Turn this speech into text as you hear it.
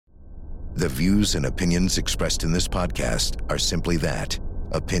The views and opinions expressed in this podcast are simply that,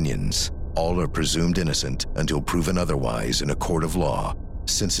 opinions. All are presumed innocent until proven otherwise in a court of law.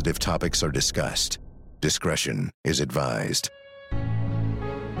 Sensitive topics are discussed. Discretion is advised.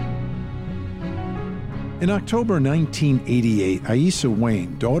 In October 1988, Aissa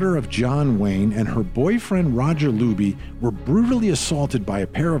Wayne, daughter of John Wayne, and her boyfriend Roger Luby were brutally assaulted by a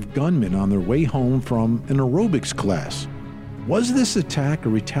pair of gunmen on their way home from an aerobics class. Was this attack a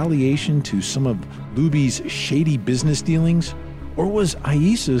retaliation to some of Luby's shady business dealings? Or was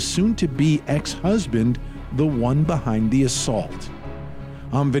Aissa's soon-to-be ex-husband the one behind the assault?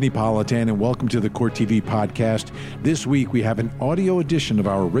 I'm Vinnie Politan, and welcome to the Court TV podcast. This week, we have an audio edition of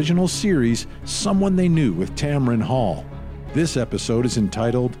our original series, Someone They Knew with Tamron Hall. This episode is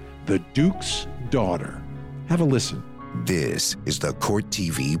entitled, The Duke's Daughter. Have a listen. This is the Court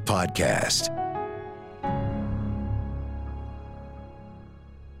TV podcast.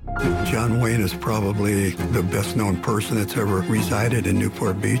 John Wayne is probably the best-known person that's ever resided in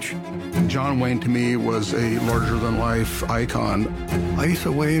Newport Beach. John Wayne, to me, was a larger-than-life icon.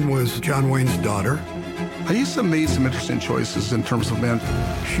 Aissa Wayne was John Wayne's daughter. Aissa made some interesting choices in terms of men.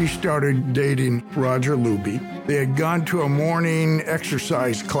 She started dating Roger Luby. They had gone to a morning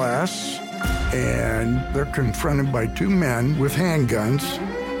exercise class, and they're confronted by two men with handguns.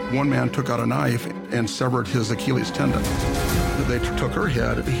 One man took out a knife and severed his Achilles tendon. They took her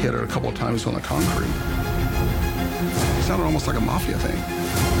head and hit her a couple of times on the concrete. It sounded almost like a mafia thing.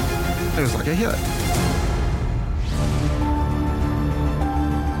 It was like a hit.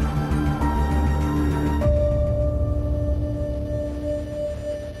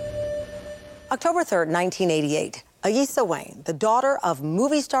 October 3rd, 1988, Aissa Wayne, the daughter of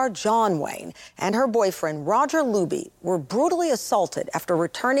movie star John Wayne, and her boyfriend Roger Luby were brutally assaulted after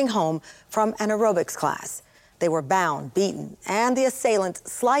returning home from an aerobics class. They were bound, beaten, and the assailant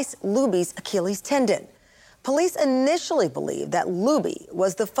sliced Luby's Achilles tendon. Police initially believed that Luby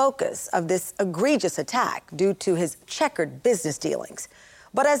was the focus of this egregious attack due to his checkered business dealings.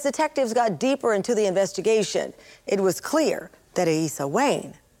 But as detectives got deeper into the investigation, it was clear that Aissa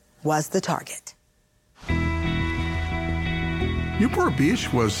Wayne was the target. Newport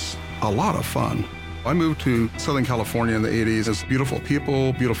Beach was a lot of fun. I moved to Southern California in the 80s. It's beautiful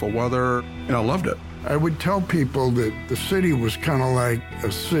people, beautiful weather, and I loved it. I would tell people that the city was kind of like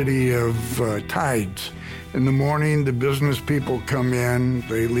a city of tides. In the morning, the business people come in,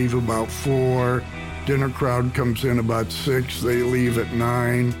 they leave about 4. Dinner crowd comes in about 6, they leave at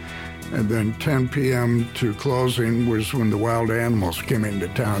 9. And then 10 p.m. to closing was when the wild animals came into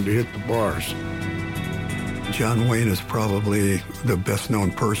town to hit the bars. John Wayne is probably the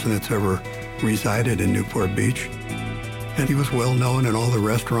best-known person that's ever resided in Newport Beach. And he was well-known in all the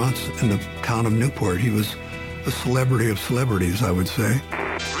restaurants in the town of Newport. He was a celebrity of celebrities, I would say.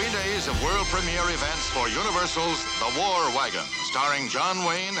 3 days of world premiere events for Universal's The War Wagon, starring John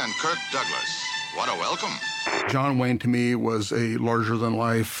Wayne and Kirk Douglas. What a welcome. John Wayne, to me, was a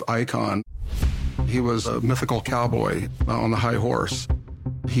larger-than-life icon. He was a mythical cowboy on the high horse.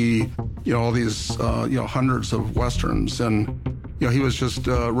 He, all these, hundreds of Westerns, and, he was just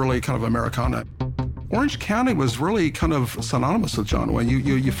really kind of Americana. Orange County was really kind of synonymous with John Wayne.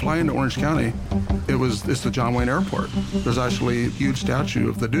 You fly into Orange County, it's the John Wayne Airport. There's actually a huge statue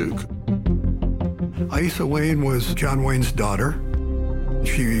of the Duke. Aissa Wayne was John Wayne's daughter.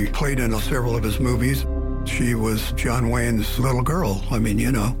 She played in several of his movies. She was John Wayne's little girl. I mean,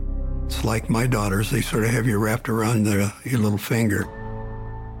 it's like my daughters. They sort of have you wrapped around your little finger.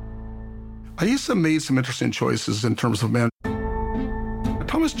 Aissa made some interesting choices in terms of men.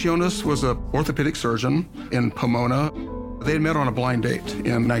 Thomas Jonas was an orthopedic surgeon in Pomona. They had met on a blind date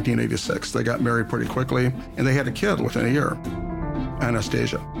in 1986. They got married pretty quickly, and they had a kid within a year,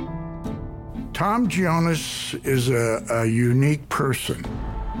 Anastasia. Tom Jonas is a unique person.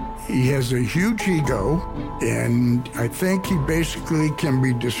 He has a huge ego, and I think he basically can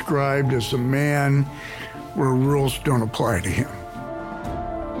be described as a man where rules don't apply to him.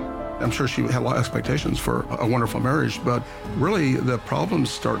 I'm sure she had a lot of expectations for a wonderful marriage, but really the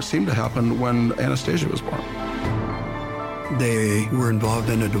problems seemed to happen when Anastasia was born. They were involved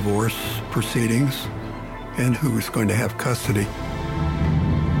in a divorce proceedings, and who was going to have custody.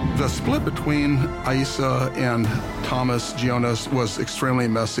 The split between Aissa and Thomas Jonas was extremely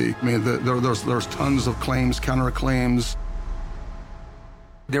messy. I mean, there's tons of claims, counterclaims.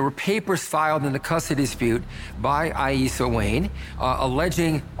 There were papers filed in the custody dispute by Aissa Wayne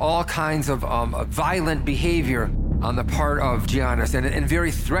alleging all kinds of violent behavior on the part of Giannis and very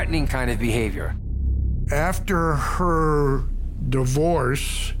threatening kind of behavior. After her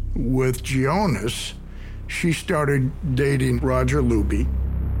divorce with Giannis, she started dating Roger Luby.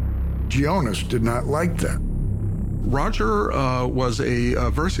 Gionis did not like that. Roger was a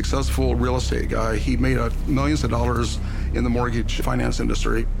very successful real estate guy. He made millions of dollars in the mortgage finance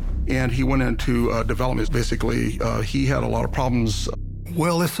industry, and he went into development. Basically, he had a lot of problems.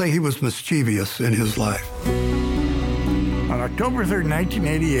 Well, let's say he was mischievous in his life. On October 3rd,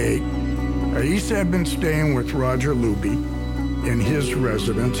 1988, Aissa had been staying with Roger Luby in his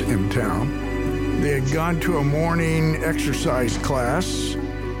residence in town. They had gone to a morning exercise class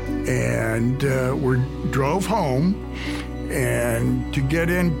and drove home. And to get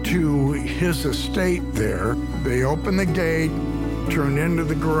into his estate there, they opened the gate, turned into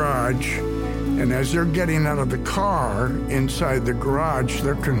the garage, and as they're getting out of the car inside the garage,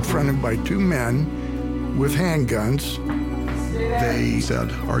 they're confronted by two men with handguns. They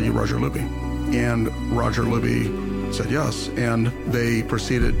said, "Are you Roger Luby?" And Roger Luby said yes, and they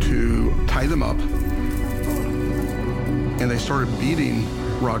proceeded to tie them up, and they started beating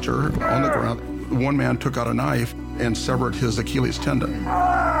Roger on the ground. One man took out a knife and severed his Achilles tendon.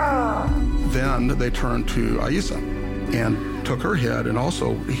 Then they turned to Aissa and took her head and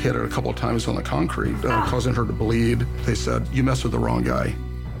also hit her a couple of times on the concrete, causing her to bleed. They said, "You messed with the wrong guy.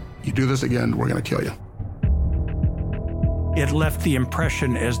 You do this again, we're going to kill you." It left the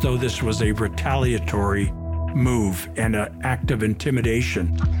impression as though this was a retaliatory move and an act of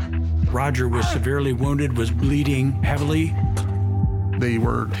intimidation. Roger was severely wounded, was bleeding heavily. They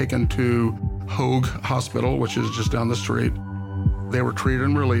were taken to Hoag Hospital, which is just down the street. They were treated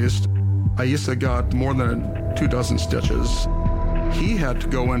and released. Aissa got more than 24 stitches. He had to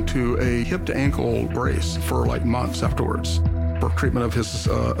go into a hip to ankle brace for like months afterwards for treatment of his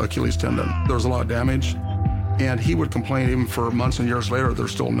Achilles tendon. There was a lot of damage, and he would complain even for months and years later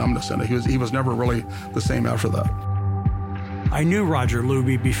there's still numbness in it. He was never really the same after that. I knew Roger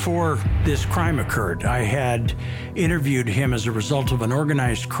Luby before this crime occurred. I had interviewed him as a result of an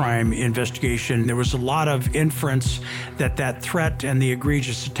organized crime investigation. There was a lot of inference that that threat and the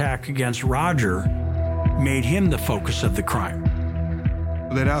egregious attack against Roger made him the focus of the crime.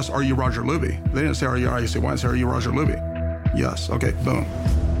 They'd ask, "Are you Roger Luby?" They didn't say, "Are you Aissa Wayne?" They said, "Are you Roger Luby?" Yes. Okay, boom.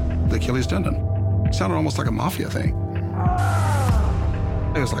 The Achilles tendon. It sounded almost like a mafia thing.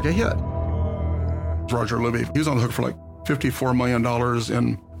 It was like a hit. Roger Luby, he was on the hook for like $54 million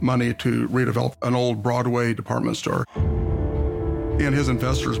in money to redevelop an old Broadway department store. And his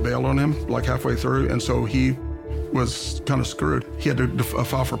investors bailed on him like halfway through, and so he was kind of screwed. He had to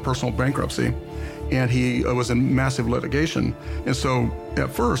file for personal bankruptcy, and he was in massive litigation. And so at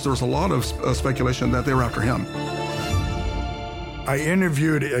first, there was a lot of speculation that they were after him. I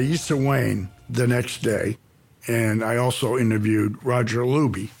interviewed Aissa Wayne the next day, and I also interviewed Roger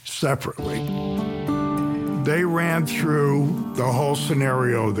Luby separately. They ran through the whole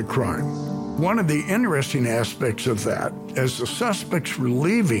scenario of the crime. One of the interesting aspects of that, as the suspects were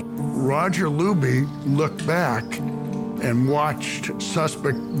leaving, Roger Luby looked back and watched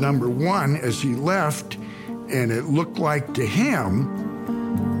suspect number one as he left, and it looked like to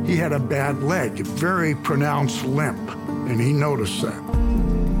him he had a bad leg, a very pronounced limp, and he noticed that.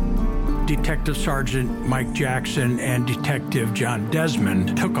 Detective Sergeant Mike Jackson and Detective John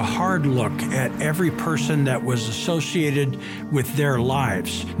Desmond took a hard look at every person that was associated with their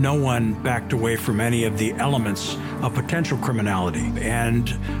lives. No one backed away from any of the elements of potential criminality.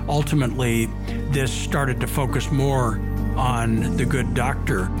 And ultimately, this started to focus more on the good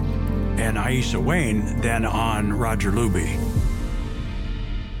doctor and Aissa Wayne than on Roger Luby.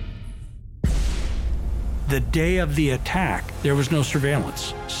 The day of the attack, there was no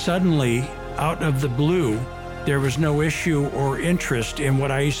surveillance. Suddenly, out of the blue, there was no issue or interest in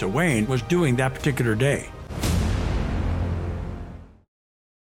what Aissa Wayne was doing that particular day.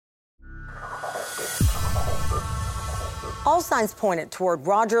 All signs pointed toward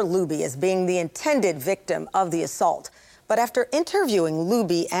Roger Luby as being the intended victim of the assault. But after interviewing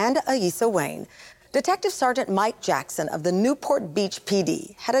Luby and Aissa Wayne, Detective Sergeant Mike Jackson of the Newport Beach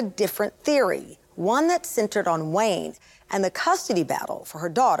PD had a different theory. One that centered on Wayne and the custody battle for her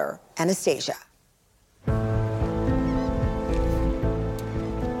daughter, Anastasia.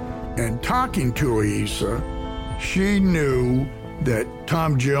 And talking to Aissa, she knew that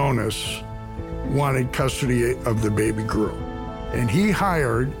Tom Gionis wanted custody of the baby girl. And he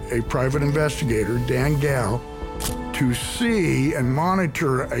hired a private investigator, Dan Gall, to see and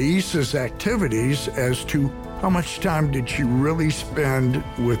monitor Aissa's activities as to how much time did she really spend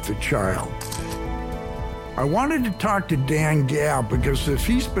with the child. I wanted to talk to Dan Gall because if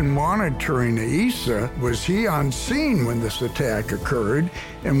he's been monitoring Aissa, was he on scene when this attack occurred,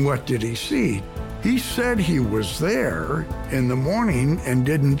 and what did he see? He said he was there in the morning and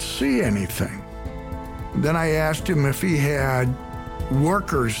didn't see anything. Then I asked him if he had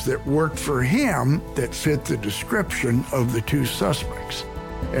workers that worked for him that fit the description of the two suspects.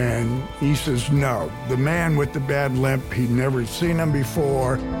 And he says, no, the man with the bad limp, he'd never seen him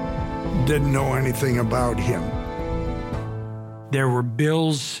before, didn't know anything about him. There were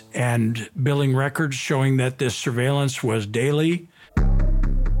bills and billing records showing that this surveillance was daily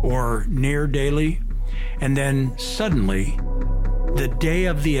or near daily. And then suddenly, the day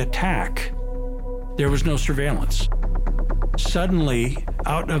of the attack, there was no surveillance. Suddenly,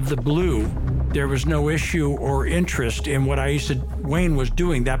 out of the blue, there was no issue or interest in what Aissa Wayne was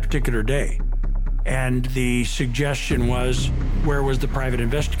doing that particular day. And the suggestion was, where was the private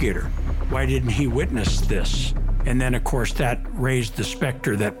investigator? Why didn't he witness this? And then, of course, that raised the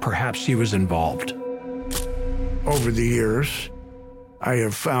specter that perhaps he was involved. Over the years, I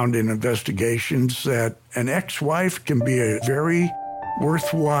have found in investigations that an ex-wife can be a very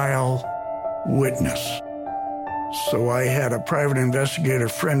worthwhile witness. So I had a private investigator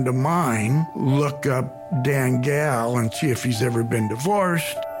friend of mine look up Dan Gall and see if he's ever been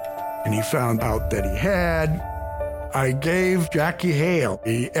divorced, and he found out that he had. I gave Jackie Hale,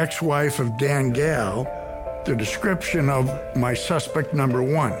 the ex-wife of Dan Gall, the description of my suspect number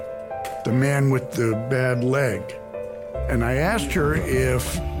one, the man with the bad leg. And I asked her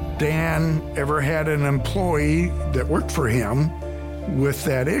if Dan ever had an employee that worked for him with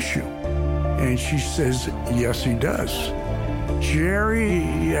that issue. And she says, yes, he does.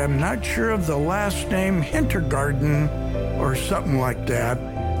 Jerry, I'm not sure of the last name, Hintergarten or something like that.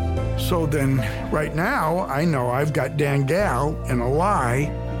 So then right now, I know I've got Dan Gall in a lie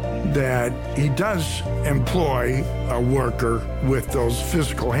that he does employ a worker with those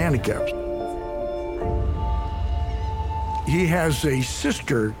physical handicaps. He has a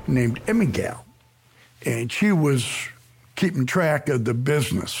sister named Emmy Gall, and she was keeping track of the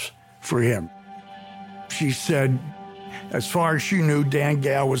business for him. She said, as far as she knew, Dan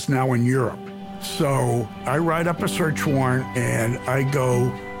Gall was now in Europe. So I write up a search warrant and I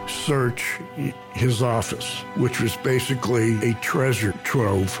go search his office, which was basically a treasure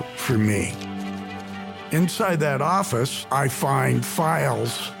trove for me. Inside that office, I find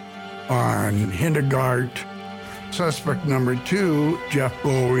files on Hindegard, suspect number 2, Jeff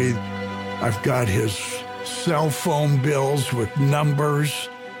Bowie. I've got his cell phone bills with numbers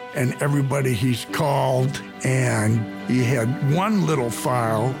and everybody he's called, and he had one little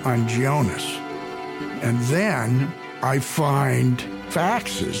file on Jonas. And then I find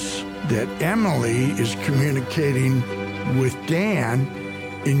faxes that Emily is communicating with Dan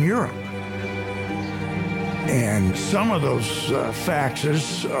in Europe. And some of those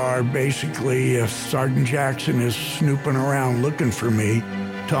faxes are basically, if Sergeant Jackson is snooping around looking for me,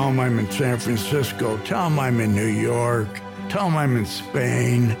 tell him I'm in San Francisco, tell him I'm in New York, tell him I'm in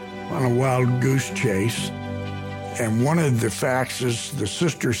Spain on a wild goose chase. And one of the faxes, the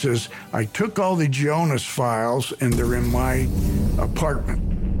sister says, I took all the Jonas files and they're in my apartment.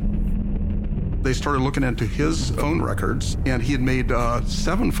 They started looking into his phone records, and he had made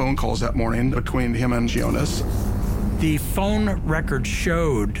 7 phone calls that morning between him and Jonas. The phone record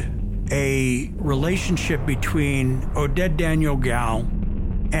showed a relationship between Oded Daniel Gall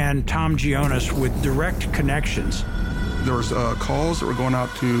and Tom Jonas with direct connections. There was calls that were going out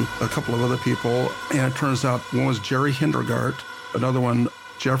to a couple of other people, and it turns out one was Jerry Hindergart, another one,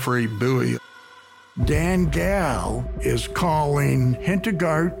 Jeffrey Bowie. Dan Gall is calling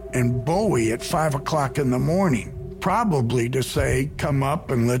Hintergart and Bowie at 5 o'clock in the morning, probably to say, come up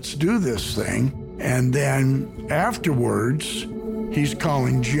and let's do this thing. And then afterwards, he's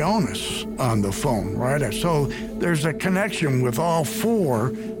calling Jonas on the phone, right? So there's a connection with all 4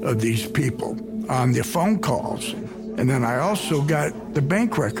 of these people on the phone calls. And then I also got the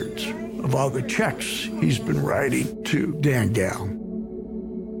bank records of all the checks he's been writing to Dan Gall.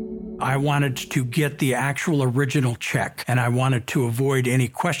 I wanted to get the actual original check, and I wanted to avoid any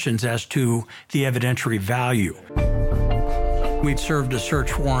questions as to the evidentiary value. We'd served a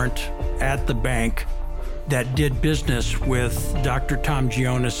search warrant at the bank that did business with Dr. Tom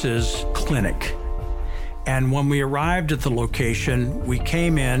Jonas's clinic. And when we arrived at the location, we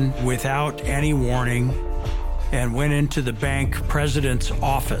came in without any warning and went into the bank president's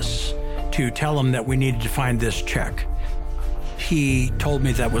office to tell him that we needed to find this check. He told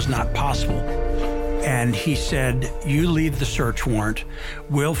me that was not possible. And he said, you leave the search warrant,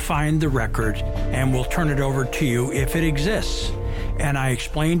 we'll find the record, and we'll turn it over to you if it exists. And I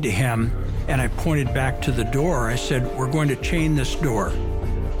explained to him, and I pointed back to the door. I said, we're going to chain this door.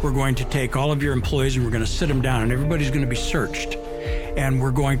 We're going to take all of your employees and we're going to sit them down, and everybody's going to be searched. And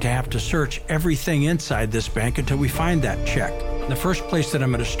we're going to have to search everything inside this bank until we find that check. The first place that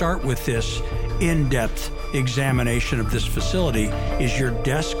I'm going to start with this in-depth examination of this facility is your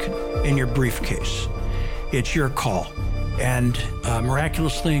desk and your briefcase. It's your call. And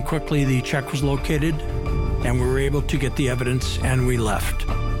miraculously and quickly, the check was located, and we were able to get the evidence, and we left.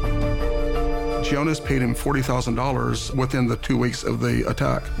 Giones paid him $40,000 within the 2 weeks of the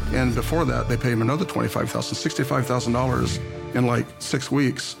attack. And before that, they paid him another $25,000, $65,000 in like 6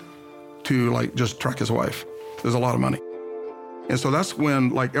 weeks to like just track his wife. There's a lot of money. And so that's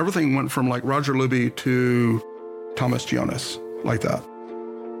when like everything went from like Roger Luby to Thomas Giones, like that.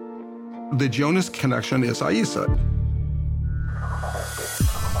 The Giones connection is Aissa.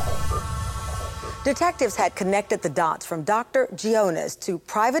 Detectives had connected the dots from Dr. Giones to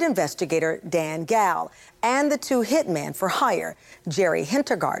private investigator Dan Gall and the two hitmen for hire, Jerry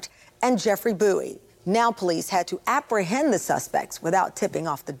Hintergart and Jeffrey Bowie. Now police had to apprehend the suspects without tipping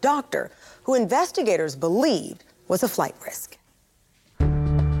off the doctor, who investigators believed was a flight risk.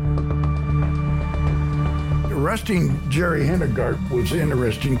 Arresting Jerry Hintergart was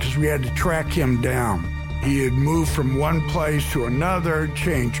interesting because we had to track him down. He had moved from one place to another,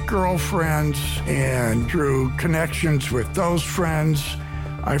 changed girlfriends, and through connections with those friends,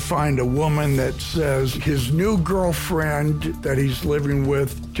 I find a woman that says his new girlfriend that he's living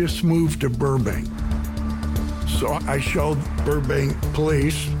with just moved to Burbank. So I showed Burbank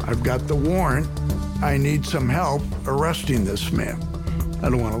police, I've got the warrant, I need some help arresting this man. I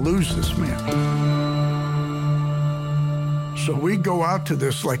don't want to lose this man. So we go out to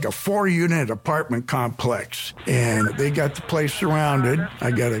this like a 4-unit apartment complex, and they got the place surrounded. I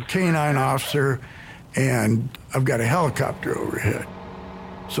got a canine officer, and I've got a helicopter overhead.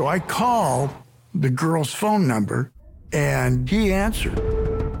 So I call the girl's phone number, and he answered.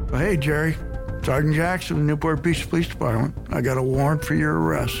 Hey, Jerry, Sergeant Jackson, Newport Beach Police Department. I got a warrant for your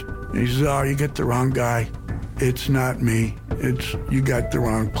arrest. And he says, oh, you get the wrong guy. It's not me. You got the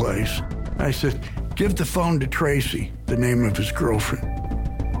wrong place. I said, give the phone to Tracy, the name of his girlfriend.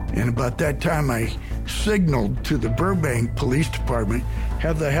 And about that time, I signaled to the Burbank Police Department,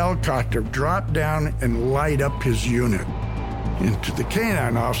 have the helicopter drop down and light up his unit. And to the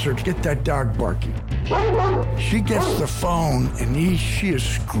canine officer, to get that dog barking. She gets the phone, and she is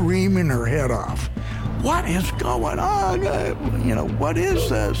screaming her head off. What is going on? What is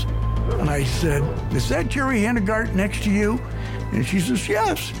this? And I said, is that Jerry Hintergart next to you? And she says,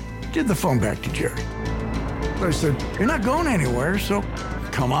 yes. Give the phone back to Jerry. I said, you're not going anywhere, so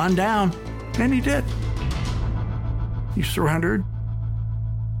come on down. And he did. He surrendered.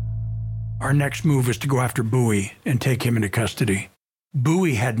 Our next move was to go after Bowie and take him into custody.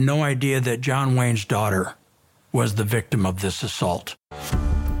 Bowie had no idea that John Wayne's daughter was the victim of this assault.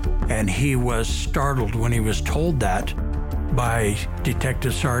 And he was startled when he was told that by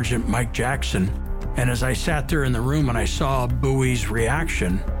Detective Sergeant Mike Jackson. And as I sat there in the room and I saw Bowie's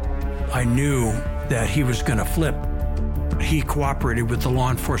reaction, I knew that he was going to flip. He cooperated with the law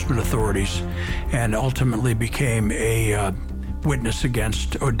enforcement authorities and ultimately became a witness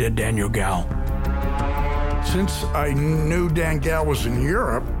against Oded Daniel Gall. Since I knew Dan Gall was in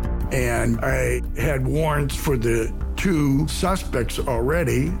Europe and I had warrants for the two suspects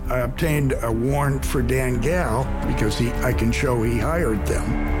already, I obtained a warrant for Dan Gall because I can show he hired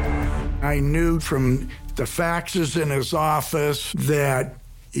them. I knew from the faxes in his office that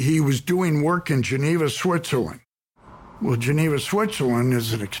he was doing work in Geneva, Switzerland. Well, Geneva, Switzerland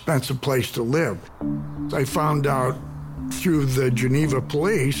is an expensive place to live. I found out through the Geneva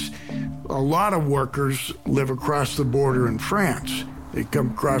police, a lot of workers live across the border in France. They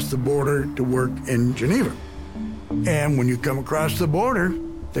come across the border to work in Geneva. And when you come across the border,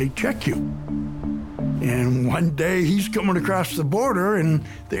 they check you. And one day he's coming across the border and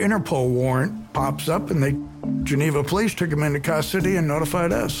the Interpol warrant pops up and the Geneva police took him into custody and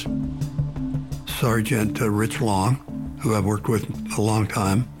notified us. Sergeant Rich Long, who I've worked with a long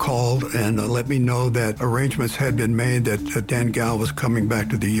time, called and let me know that arrangements had been made that Dan Gall was coming back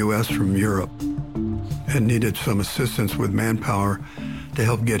to the U.S. from Europe and needed some assistance with manpower to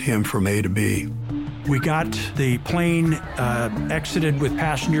help get him from A to B. We got the plane exited with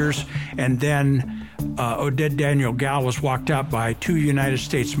passengers, and then Oded Daniel Gall was walked out by two United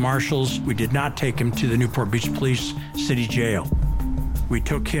States Marshals. We did not take him to the Newport Beach Police City Jail. We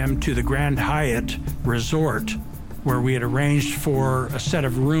took him to the Grand Hyatt Resort, where we had arranged for a set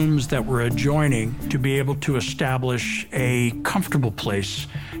of rooms that were adjoining to be able to establish a comfortable place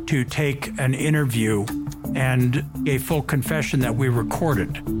to take an interview and a full confession that we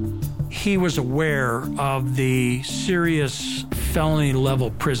recorded. He was aware of the serious felony level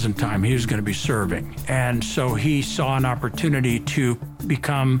prison time he was going to be serving. And so he saw an opportunity to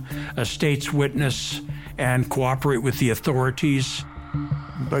become a state's witness and cooperate with the authorities.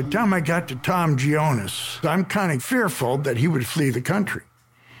 By the time I got to Tom Gionis, I'm kind of fearful that he would flee the country.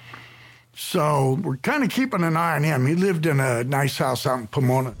 So we're kind of keeping an eye on him. He lived in a nice house out in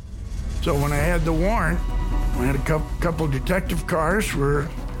Pomona. So when I had the warrant, I had a couple of detective cars were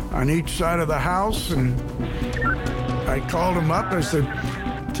on each side of the house, and I called him up. I said,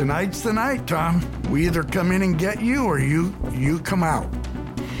 "Tonight's the night, Tom. We either come in and get you or you come out."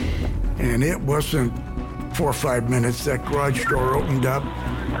 And it wasn't 4 or 5 minutes. That garage door opened up.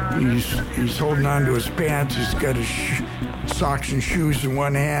 He's holding on to his pants. He's got his socks and shoes in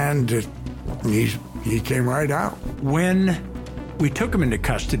one hand. He came right out. When we took him into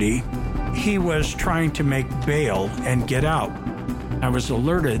custody, he was trying to make bail and get out. I was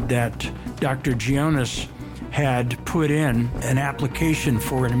alerted that Dr. Gionis had put in an application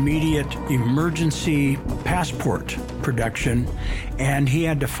for an immediate emergency passport production, and he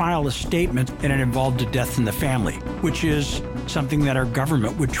had to file a statement, and it involved a death in the family, which is something that our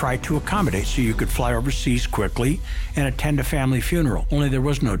government would try to accommodate so you could fly overseas quickly and attend a family funeral. Only there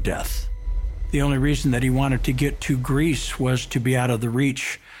was no death. The only reason that he wanted to get to Greece was to be out of the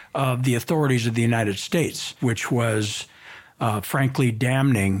reach of the authorities of the United States, which was frankly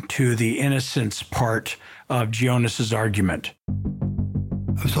damning to the innocence part of Gionis's argument.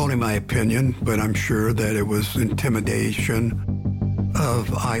 It's only my opinion, but I'm sure that it was intimidation of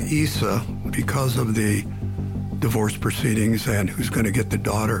Aissa because of the divorce proceedings and who's going to get the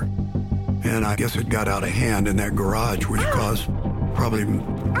daughter. And I guess it got out of hand in that garage, which caused probably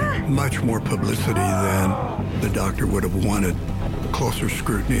much more publicity than the doctor would have wanted. Closer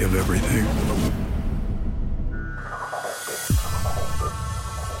scrutiny of everything.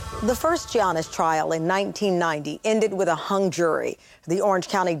 The first Gionis trial in 1990 ended with a hung jury. The Orange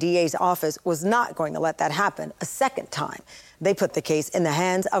County DA's office was not going to let that happen a second time. They put the case in the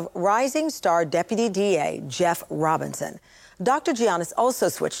hands of rising star Deputy DA Jeff Robinson. Dr. Gionis also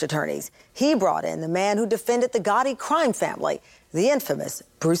switched attorneys. He brought in the man who defended the Gotti crime family, the infamous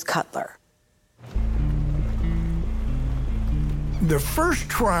Bruce Cutler. The first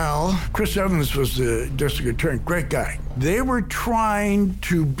trial, Chris Evans was the district attorney, great guy. They were trying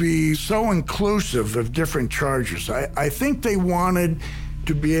to be so inclusive of different charges. I think they wanted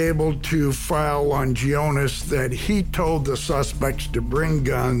to be able to file on Gionis that he told the suspects to bring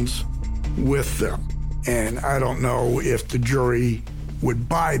guns with them. And I don't know if the jury would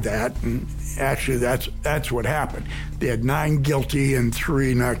buy that. And actually, that's what happened. They had 9 guilty and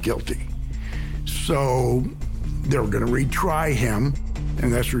 3 not guilty. So they were going to retry him,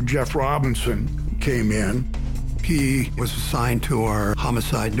 and that's where Jeff Robinson came in. He was assigned to our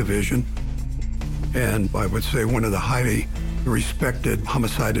homicide division, and I would say one of the highly respected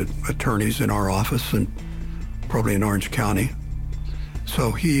homicide attorneys in our office and probably in Orange County.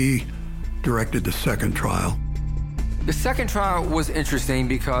 So he directed the second trial. The second trial was interesting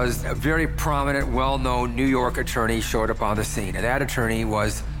because a very prominent, well-known New York attorney showed up on the scene, and that attorney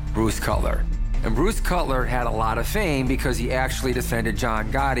was Bruce Cutler. And Bruce Cutler had a lot of fame because he actually defended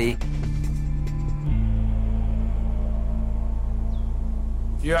John Gotti.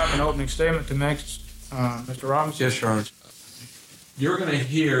 You have an opening statement to make, Mr. Robinson? Yes, Your Honor. You're going to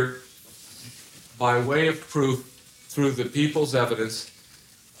hear, by way of proof, through the people's evidence,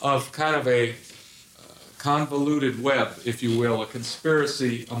 of kind of a convoluted web, if you will, a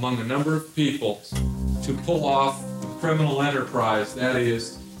conspiracy among a number of people to pull off a criminal enterprise, that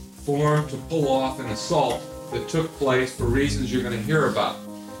is, formed to pull off an assault that took place for reasons you're going to hear about.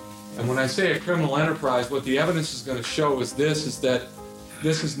 And when I say a criminal enterprise, what the evidence is going to show is that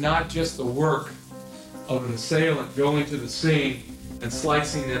this is not just the work of an assailant going to the scene and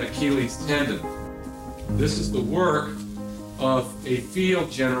slicing an Achilles tendon. This is the work of a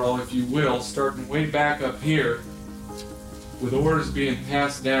field general, if you will, starting way back up here, with orders being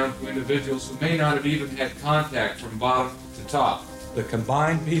passed down to individuals who may not have even had contact from bottom to top. The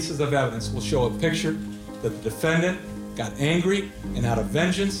combined pieces of evidence will show a picture that the defendant got angry, and out of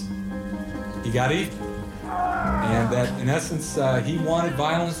vengeance, he got even. And that, in essence, he wanted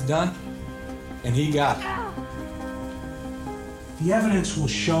violence done, and he got it. The evidence will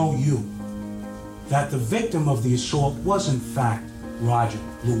show you that the victim of the assault was, in fact, Roger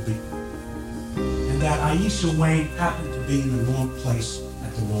Luby, and that Aissa Wayne happened to be in the wrong place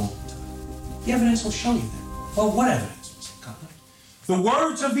at the wrong time. The evidence will show you that. Well, what evidence? The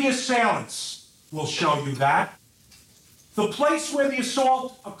words of the assailants will show you that. The place where the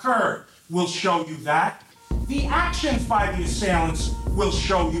assault occurred will show you that. The actions by the assailants will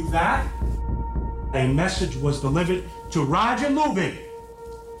show you that. A message was delivered to Roger Luby,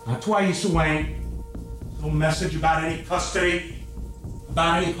 not to Aissa Wayne. No message about any custody,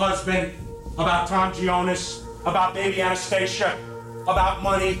 about any husband, about Tom Gionis, about baby Anastasia. about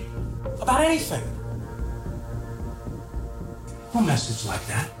money, about anything. No message like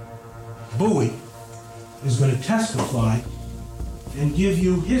that. Bowie is going to testify and give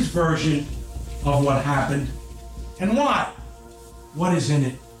you his version of what happened and why. What is in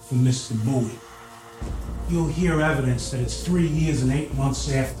it for Mr. Bowie? You'll hear evidence that it's 3 years and 8 months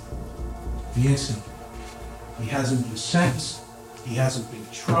after the incident. He hasn't been sentenced, he hasn't been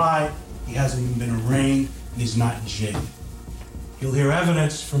tried, he hasn't even been arraigned, and he's not in jail. You'll hear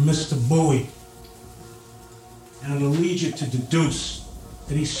evidence from Mr. Bowie, and it'll lead you to deduce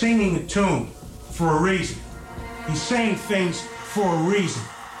that he's singing a tune for a reason. He's saying things for a reason,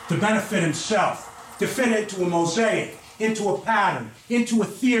 to benefit himself, to fit into a mosaic, into a pattern, into a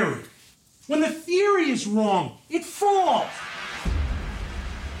theory. When the theory is wrong, it falls.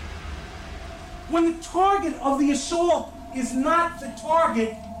 When the target of the assault is not the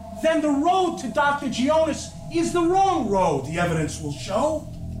target, then the road to Dr. Gionis is the wrong road, the evidence will show.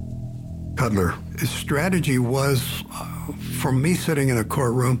 Cutler, his strategy was, from me sitting in a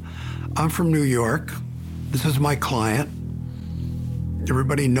courtroom, I'm from New York. This is my client.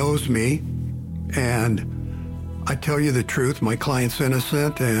 Everybody knows me, and I tell you the truth. My client's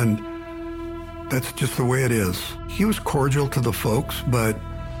innocent, and that's just the way it is. He was cordial to the folks, but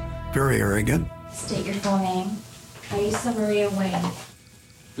very arrogant. State your full name. Aisa Maria Wayne.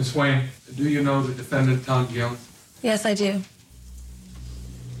 Ms. Wayne, do you know the defendant, Tom Gionis? Yes, I do.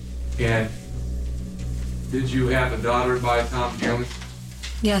 And did you have a daughter by Tom Gionis?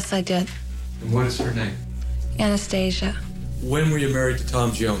 Yes, I did. And what is her name? Anastasia. When were you married to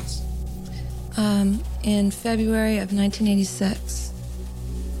Tom Gionis? In February of 1986.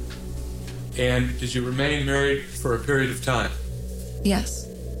 And did you remain married for a period of time? Yes.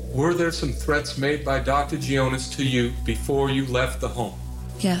 Were there some threats made by Dr. Gionis to you before you left the home?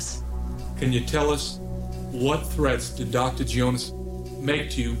 Yes. Can you tell us what threats did Dr. Gionis make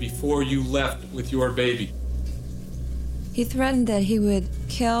to you before you left with your baby? He threatened that he would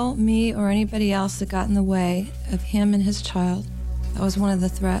kill me or anybody else that got in the way of him and his child. That was one of the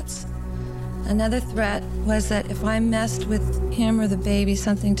threats. Another threat was that if I messed with him or the baby,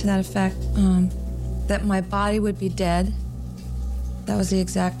 something to that effect, that my body would be dead. That was the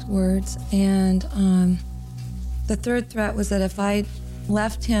exact words. And the third threat was that if I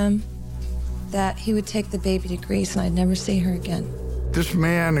left him, that he would take the baby to Greece and I'd never see her again. This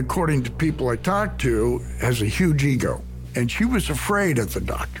man, according to people I talked to, has a huge ego. And she was afraid of the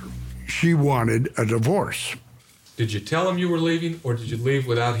doctor. She wanted a divorce. Did you tell him you were leaving, or did you leave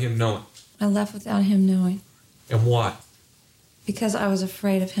without him knowing? I left without him knowing. And why? Because I was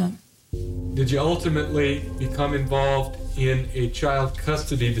afraid of him. Did you ultimately become involved in a child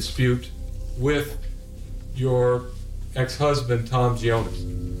custody dispute with your ex-husband, Tom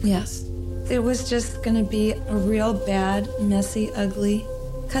Gionis? Yes. It was just going to be a real bad, messy, ugly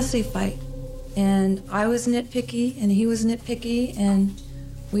custody fight. And I was nitpicky, and he was nitpicky, and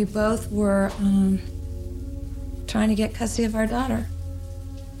we both were trying to get custody of our daughter.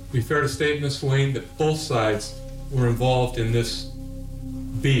 Be fair to state, Ms. Wayne, that both sides were involved in this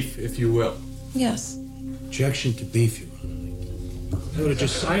beef, if you will. Yes. Objection to beef, Your Honor.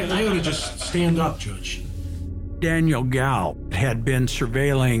 I ought to just stand up, Judge. Daniel Gal had been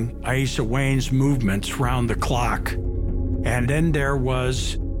surveilling Aisa Wayne's movements round the clock. And then there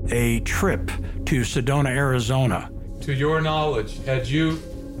was a trip to Sedona, Arizona. To your knowledge, had you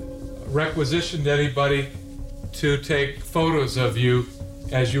requisitioned anybody to take photos of you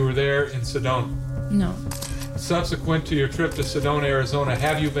as you were there in Sedona? No. Subsequent to your trip to Sedona, Arizona,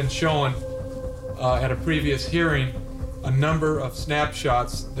 have you been shown at a previous hearing a number of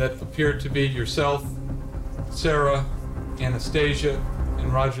snapshots that appeared to be yourself, Sarah, Anastasia,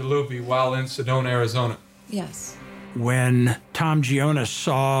 and Roger Luby while in Sedona, Arizona? Yes. When Tom Gionis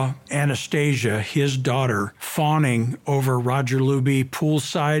saw Anastasia, his daughter, fawning over Roger Luby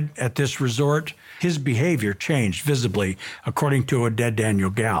poolside at this resort, his behavior changed visibly, according to a dead Daniel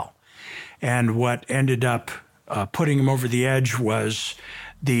Gal. And what ended up putting him over the edge was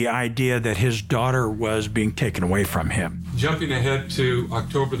the idea that his daughter was being taken away from him. Jumping ahead to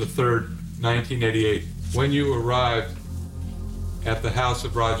October the 3rd, 1988, when you arrived at the house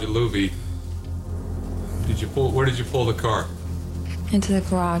of Roger Luby, where did you pull the car? Into the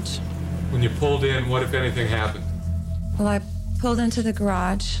garage. When you pulled in, what, if anything, happened? Well, I pulled into the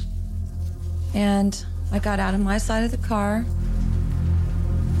garage, and I got out of my side of the car,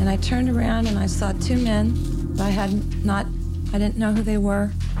 and I turned around and I saw two men. I didn't know who they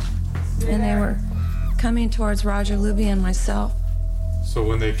were, and they were coming towards Roger Luby and myself. So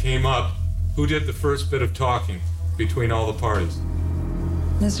when they came up, who did the first bit of talking between all the parties?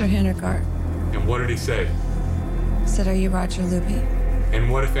 Mr. Hindergart. And what did he say? said, "Are you Roger Luby?" And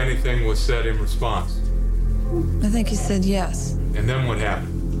what, if anything, was said in response? I think he said yes. And then what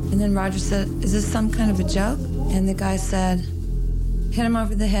happened? And then Roger said, "Is this some kind of a joke?" And the guy said, hit him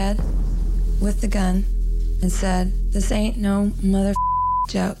over the head with the gun and said, "This ain't no mother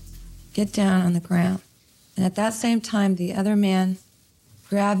joke. Get down on the ground." And at that same time, the other man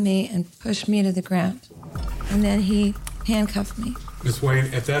grabbed me and pushed me to the ground. And then he handcuffed me. Miss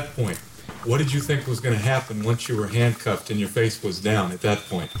Wayne, at that point, what did you think was going to happen once you were handcuffed and your face was down at that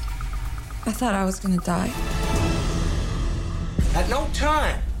point? I thought I was going to die. At no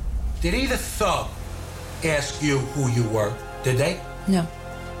time did either thug ask you who you were, did they? No.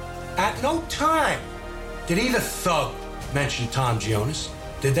 At no time did either thug mention Tom Gionis,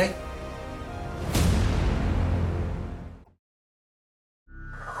 did they?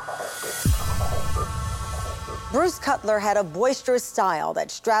 Bruce Cutler had a boisterous style that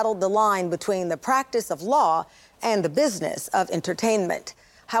straddled the line between the practice of law and the business of entertainment.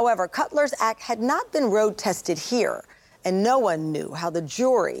 However, Cutler's act had not been road-tested here, and no one knew how the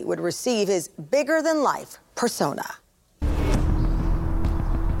jury would receive his bigger-than-life persona.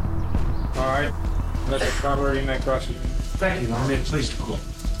 All right, Mr. Cutler, you may proceed. Thank you, I'm pleased to call.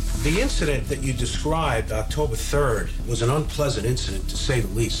 The incident that you described, October 3rd, was an unpleasant incident, to say the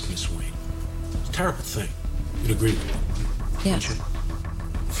least, Miss Wayne. It's a terrible thing. You'd agree with me? Yes.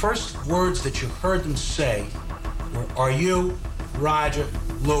 First words that you heard them say were, "Are you Roger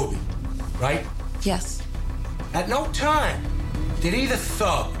Luby?" Right? Yes. At no time did either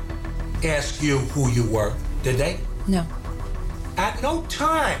thug ask you who you were, did they? No. At no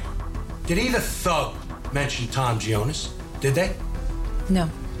time did either thug mention Tom Gionis, did they? No.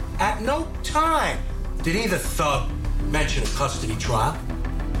 At no time did either thug mention a custody trial.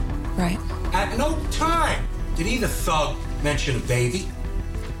 Right. At no time did either thug mention a baby.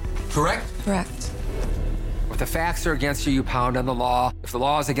 Correct? Correct. If the facts are against you, you pound on the law. If the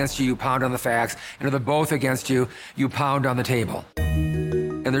law is against you, you pound on the facts. And if they're both against you, you pound on the table.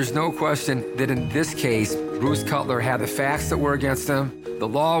 And there's no question that in this case, Bruce Cutler had the facts that were against him, the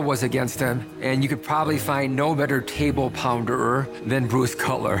law was against him, and you could probably find no better table pounderer than Bruce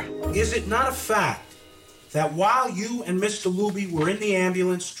Cutler. Is it not a fact that while you and Mr. Luby were in the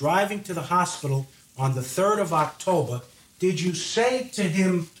ambulance driving to the hospital on the 3rd of October, did you say to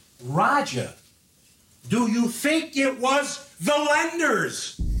him, "Roger, do you think it was the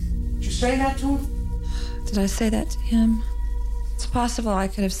lenders"? Did you say that to him? Did I say that to him? It's possible I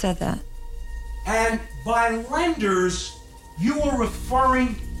could have said that. And by lenders, you were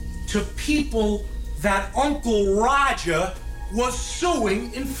referring to people that Uncle Roger was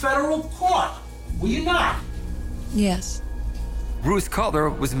suing in federal court, were you not? Yes. Bruce Cutler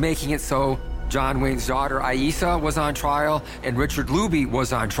was making it so John Wayne's daughter, Aissa, was on trial, and Richard Luby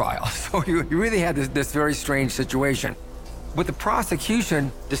was on trial. So you really had this very strange situation. What the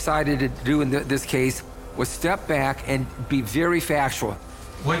prosecution decided to do in this case was step back and be very factual.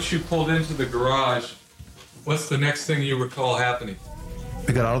 Once you pulled into the garage, what's the next thing you recall happening?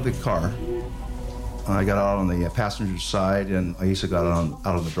 I got out of the car. I got out on the passenger side, and Aissa got out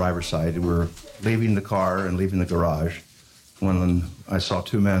on the driver's side. We were leaving the car and leaving the garage when I saw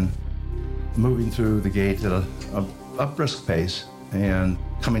two men moving through the gate at a brisk pace and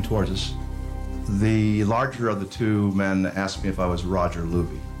coming towards us. The larger of the two men asked me if I was Roger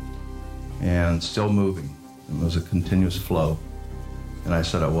Luby, and still moving. It was a continuous flow, and I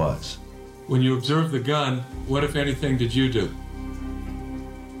said I was. When you observed the gun, what, if anything, did you do?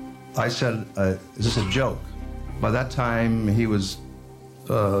 I said, is this a joke? By that time, he was,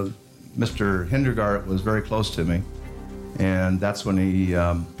 Mr. Hindergart was very close to me, and that's when he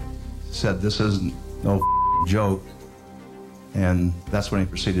said, "This isn't no joke," and that's when he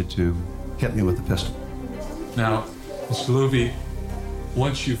proceeded to hit me with the pistol. Now, Mr. Luby,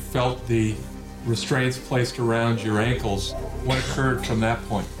 once you felt the restraints placed around your ankles, what occurred from that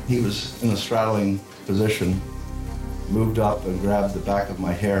point? He was in a straddling position, moved up and grabbed the back of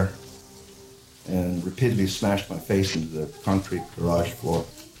my hair and repeatedly smashed my face into the concrete garage floor.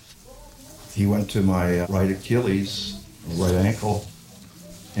 He went to my right Achilles, right ankle,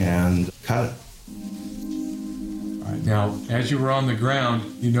 and cut it. All right. Now, as you were on the ground,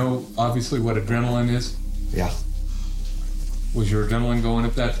 you know obviously what adrenaline is? Yeah. Was your adrenaline going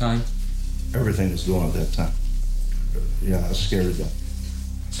at that time? Everything was going at that time. Yeah, I was scared of that.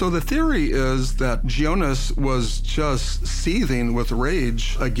 So the theory is that Gionis was just seething with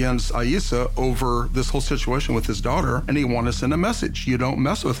rage against Aissa over this whole situation with his daughter, and he wanted to send a message. You don't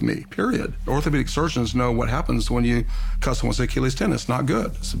mess with me, period. Orthopedic surgeons know what happens when you cut someone's Achilles tendon. It's not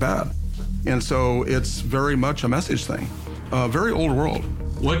good. It's bad. And so it's very much a message thing. Very old world.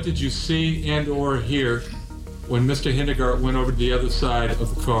 What did you see and or hear when Mr. Hindegard went over to the other side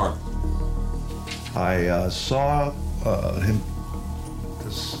of the car? I saw him.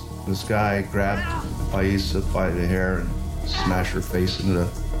 This guy grabbed Aissa by the hair and smashed her face into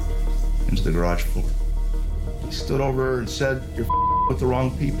the garage floor. He stood over her and said, "You're with the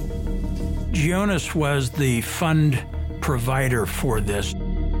wrong people." Gionis was the fund provider for this.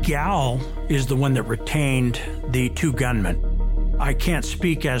 Gal is the one that retained the two gunmen. I can't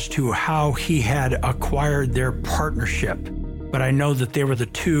speak as to how he had acquired their partnership, but I know that they were the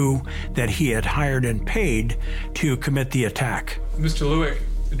two that he had hired and paid to commit the attack. Mr. Lewick,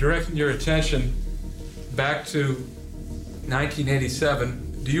 directing your attention back to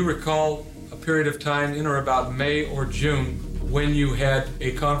 1987, do you recall a period of time in or about May or June when you had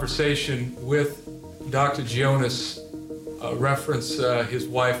a conversation with Dr. Gionis reference his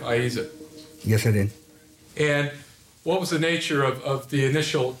wife, Aissa? Yes, I did. And what was the nature of the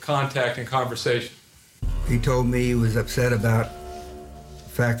initial contact and conversation? He told me he was upset about the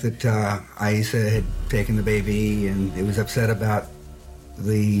fact that Aissa had taken the baby, and he was upset about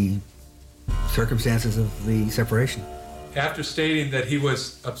the circumstances of the separation. After stating that he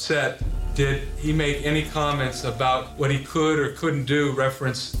was upset, did he make any comments about what he could or couldn't do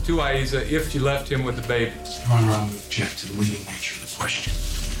reference to Aissa if she left him with the baby? Your Honor, I object to the leading nature of the question.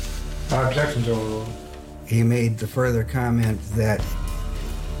 Objection to overrule. He made the further comment that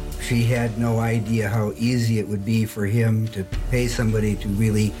she had no idea how easy it would be for him to pay somebody to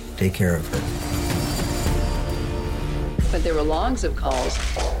really take care of her. But there were logs of calls,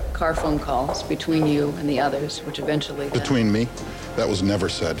 car phone calls between you and the others, which eventually... Between me? That was never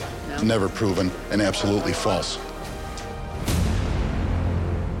said, No? never proven, and absolutely false.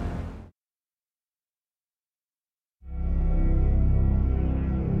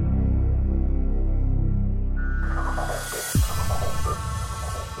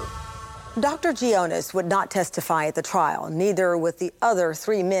 Dr. Gionis would not testify at the trial, neither would the other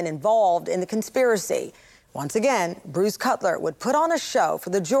three men involved in the conspiracy. Once again, Bruce Cutler would put on a show for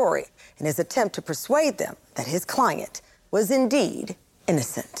the jury in his attempt to persuade them that his client was indeed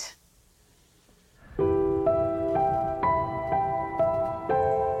innocent.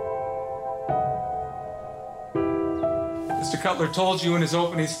 Mr. Cutler told you in his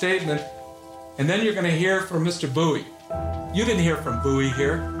opening statement, and then you're going to hear from Mr. Bowie. You didn't hear from Bowie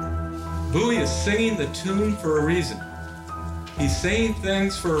here. Bowie is singing the tune for a reason. He's saying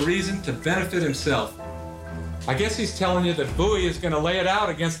things for a reason to benefit himself. I guess he's telling you that Bowie is going to lay it out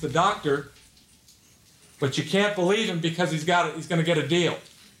against the doctor, but you can't believe him because he's going to get a deal.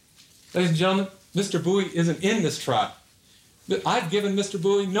 Ladies and gentlemen, Mr. Bowie isn't in this trial. I've given Mr.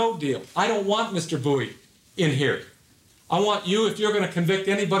 Bowie no deal. I don't want Mr. Bowie in here. I want you, if you're going to convict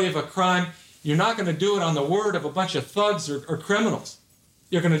anybody of a crime, you're not going to do it on the word of a bunch of thugs or criminals.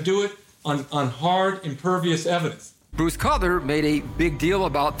 You're going to do it on hard, impervious evidence. Bruce Cutler made a big deal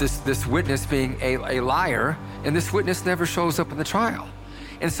about this witness being a liar, and this witness never shows up in the trial.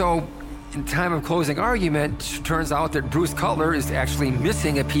 And so, in time of closing argument, it turns out that Bruce Cutler is actually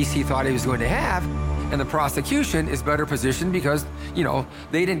missing a piece he thought he was going to have, and the prosecution is better positioned because,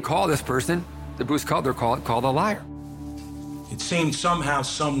 they didn't call this person that Bruce Cutler called a liar. It seemed somehow,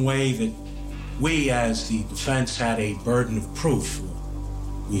 some way that we as the defense had a burden of proof.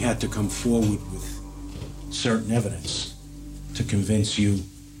 We had to come forward with certain evidence to convince you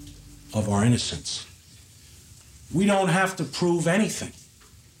of our innocence. We don't have to prove anything.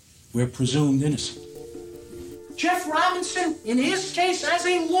 We're presumed innocent. Jeff Robinson, in his case as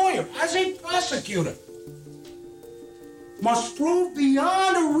a lawyer, as a prosecutor, must prove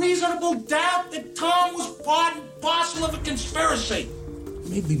beyond a reasonable doubt that Tom was part and parcel of a conspiracy.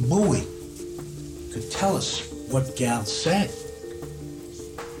 Maybe Bowie could tell us what Gal said,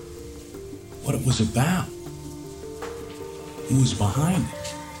 what it was about, who was behind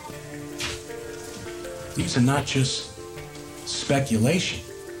it. These are not just speculation.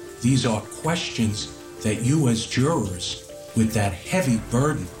 These are questions that you as jurors, with that heavy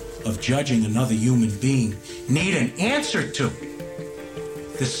burden of judging another human being, need an answer to.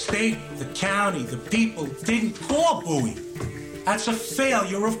 The state, the county, the people didn't call Bowie. That's a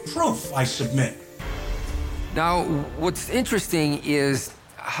failure of proof, I submit. Now, what's interesting is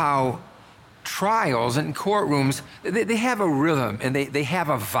how trials and courtrooms, they have a rhythm and they have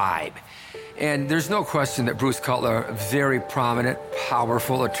a vibe. And there's no question that Bruce Cutler, a very prominent,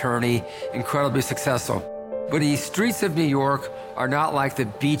 powerful attorney, incredibly successful. But the streets of New York are not like the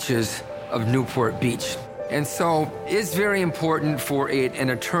beaches of Newport Beach. And so it's very important for an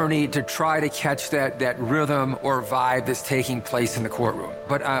attorney to try to catch that rhythm or vibe that's taking place in the courtroom.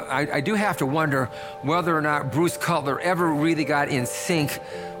 But I do have to wonder whether or not Bruce Cutler ever really got in sync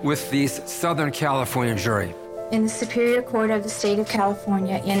with these Southern California jury. in the Superior Court of the State of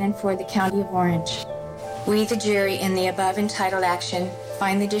California in and for the County of Orange. We, the jury, in the above entitled action,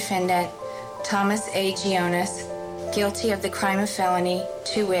 find the defendant, Thomas A. Gionis, guilty of the crime of felony,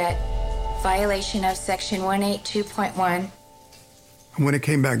 to wit, violation of Section 182.1. When it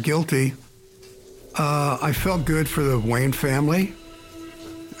came back guilty, I felt good for the Wayne family,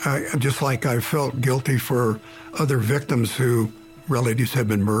 just like I felt guilty for other victims who relatives had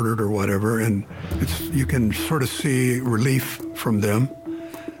been murdered or whatever, and you can sort of see relief from them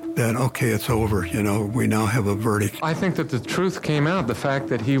that, okay, it's over, we now have a verdict. I think that the truth came out, the fact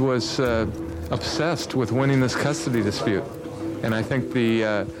that he was obsessed with winning this custody dispute. And I think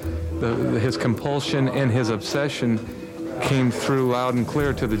his compulsion and his obsession came through loud and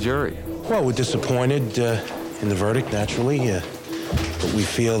clear to the jury. Well, we're disappointed in the verdict, naturally, but we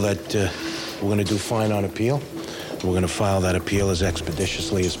feel that we're going to do fine on appeal. We're going to file that appeal as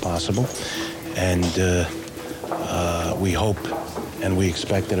expeditiously as possible, and we hope and we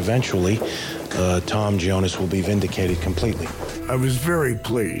expect that eventually Tom Gionis will be vindicated completely. I was very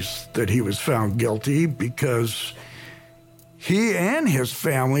pleased that he was found guilty because he and his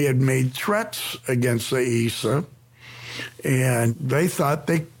family had made threats against Aissa, and they thought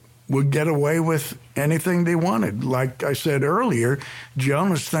they would get away with anything they wanted. Like I said earlier,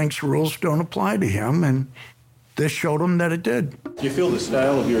 Gionis thinks rules don't apply to him, and this showed him that it did. Do you feel the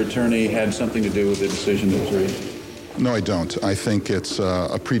style of your attorney had something to do with the decision that was reached? No, I don't. I think it's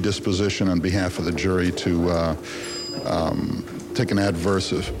a predisposition on behalf of the jury to take an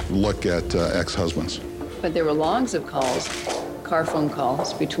adverse look at ex-husbands. But there were logs of calls, car phone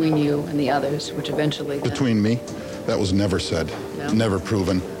calls, between you and the others, which eventually... Between me? That was never said, never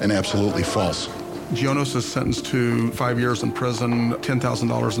proven, and absolutely false. Gionis is sentenced to 5 years in prison,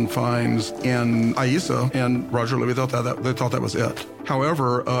 $10,000 in fines, and Aissa and Roger Luby they thought that was it.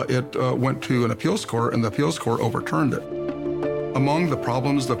 However, it went to an appeals court, and the appeals court overturned it. Among the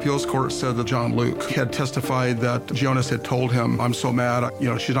problems, the appeals court said that John Luke had testified that Gionis had told him, "I'm so mad,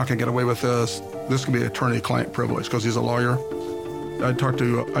 she's not going to get away with this. This could be attorney-client privilege," because he's a lawyer. I talked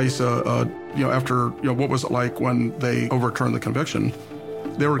to Aissa, after, what was it like when they overturned the conviction.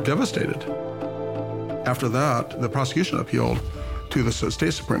 They were devastated. After that, the prosecution appealed to the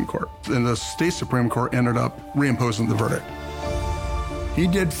state Supreme Court, and the state Supreme Court ended up reimposing the verdict. He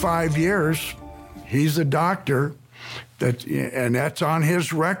did 5 years. He's a doctor, and that's on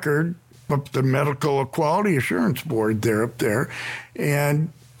his record, up the Medical Quality Assurance Board up there.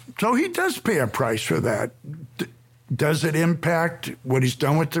 And so he does pay a price for that. Does it impact what he's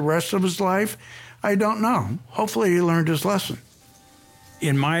done with the rest of his life? I don't know. Hopefully he learned his lesson.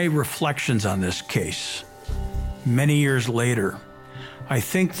 In my reflections on this case, many years later, I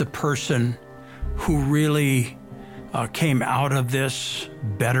think the person who really came out of this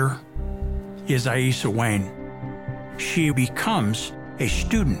better is Aissa Wayne. She becomes a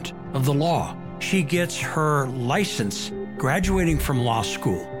student of the law. She gets her license graduating from law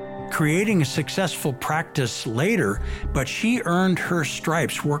school, creating a successful practice later, but she earned her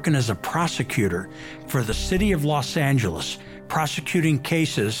stripes working as a prosecutor for the city of Los Angeles, prosecuting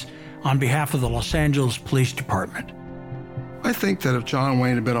cases on behalf of the Los Angeles Police Department. I think that if John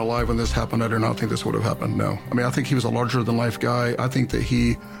Wayne had been alive when this happened, I do not think this would have happened, no. I think he was a larger-than-life guy. I think that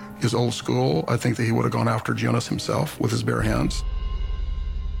he is old school. I think that he would have gone after Gionis himself with his bare hands.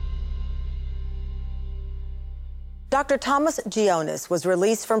 Dr. Thomas Gionis was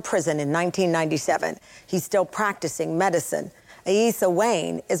released from prison in 1997. He's still practicing medicine. Aissa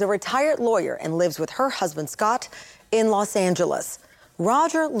Wayne is a retired lawyer and lives with her husband, Scott, in Los Angeles.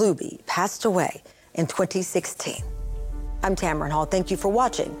 Roger Luby passed away in 2016. I'm Tamron Hall. Thank you for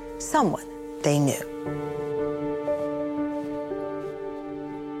watching Someone They Knew.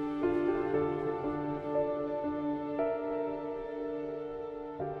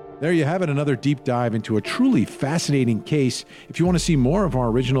 There you have it, another deep dive into a truly fascinating case. If you want to see more of our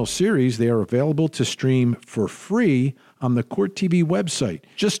original series, they are available to stream for free on the Court TV website.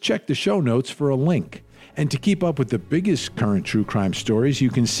 Just check the show notes for a link. And to keep up with the biggest current true crime stories, you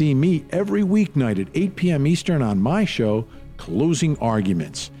can see me every weeknight at 8 p.m. Eastern on my show, Closing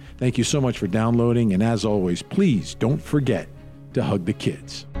Arguments. Thank you so much for downloading, and as always, please don't forget to hug the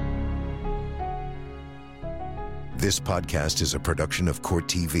kids. This podcast is a production of Court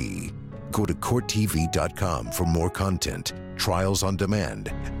TV. Go to CourtTV.com for more content, trials on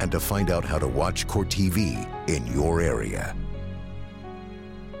demand, and to find out how to watch Court TV in your area.